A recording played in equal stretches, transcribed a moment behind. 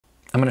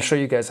I'm going to show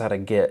you guys how to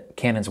get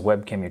Canon's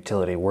webcam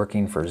utility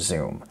working for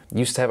Zoom.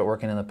 Used to have it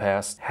working in the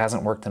past,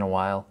 hasn't worked in a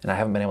while, and I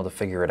haven't been able to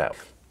figure it out.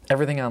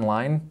 Everything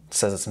online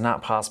says it's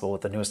not possible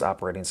with the newest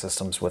operating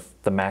systems with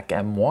the Mac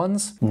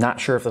M1s. Not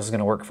sure if this is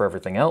going to work for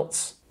everything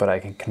else, but I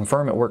can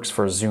confirm it works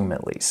for Zoom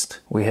at least.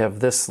 We have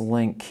this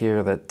link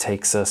here that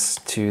takes us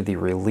to the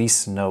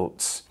release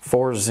notes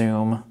for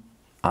Zoom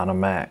on a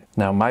Mac.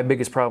 Now, my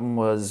biggest problem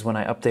was when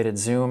I updated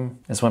Zoom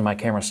is when my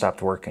camera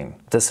stopped working.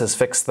 This has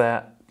fixed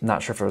that.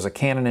 Not sure if it was a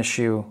Canon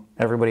issue.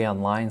 Everybody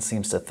online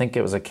seems to think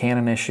it was a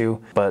Canon issue,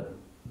 but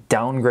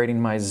downgrading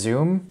my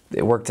Zoom,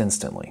 it worked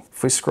instantly.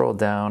 If we scroll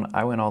down,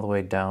 I went all the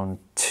way down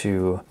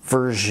to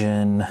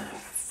version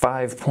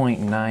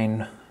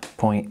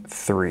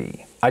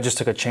 5.9.3. I just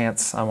took a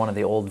chance on one of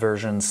the old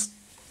versions.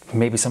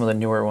 Maybe some of the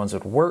newer ones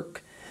would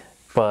work,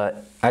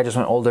 but I just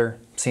went older,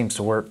 seems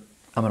to work.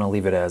 I'm gonna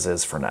leave it as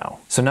is for now.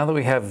 So now that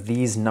we have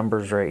these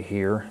numbers right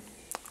here,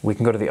 we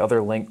can go to the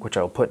other link, which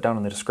I'll put down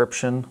in the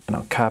description, and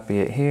I'll copy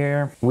it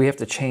here. We have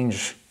to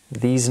change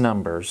these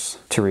numbers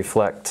to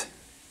reflect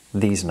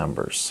these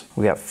numbers.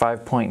 We got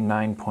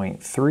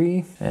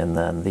 5.9.3, and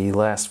then the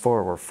last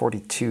four were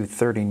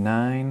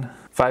 4239,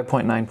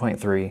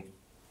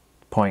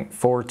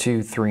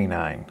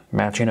 5.9.3.4239.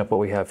 Matching up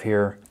what we have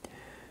here.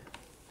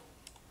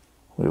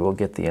 We will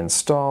get the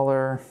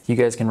installer. You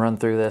guys can run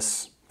through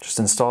this. Just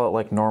install it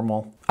like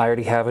normal. I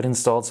already have it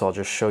installed, so I'll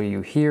just show you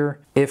here.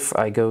 If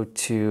I go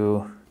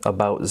to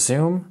About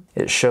Zoom,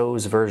 it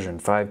shows version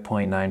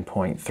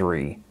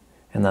 5.9.3.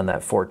 and then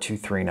that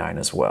 4239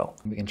 as well.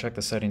 We can check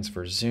the settings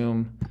for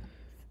Zoom.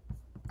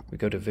 We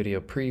go to video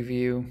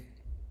preview. It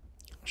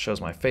shows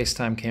my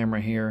FaceTime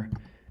camera here.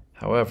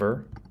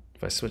 However,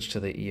 if I switch to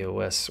the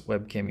EOS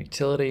webcam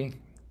utility,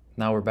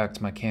 now we're back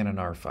to my Canon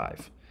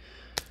R5.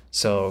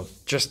 So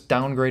just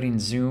downgrading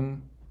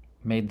Zoom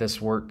made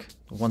this work.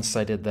 Once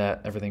I did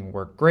that, everything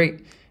worked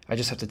great. I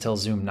just have to tell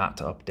Zoom not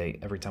to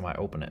update every time I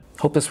open it.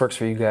 Hope this works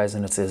for you guys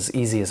and it's as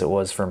easy as it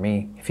was for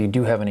me. If you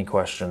do have any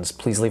questions,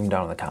 please leave them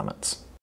down in the comments.